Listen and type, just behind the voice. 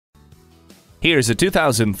Here's a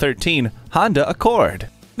 2013 Honda Accord.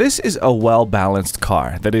 This is a well-balanced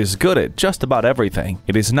car that is good at just about everything.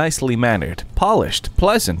 It is nicely mannered, polished,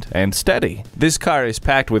 pleasant, and steady. This car is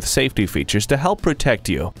packed with safety features to help protect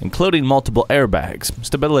you, including multiple airbags,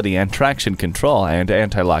 stability and traction control, and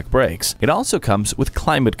anti-lock brakes. It also comes with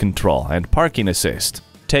climate control and parking assist.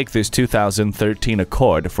 Take this 2013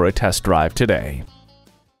 Accord for a test drive today.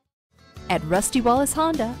 At Rusty Wallis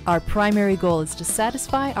Honda, our primary goal is to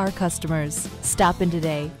satisfy our customers. Stop in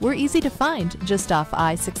today. We're easy to find just off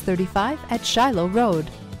I-635 at Shiloh Road.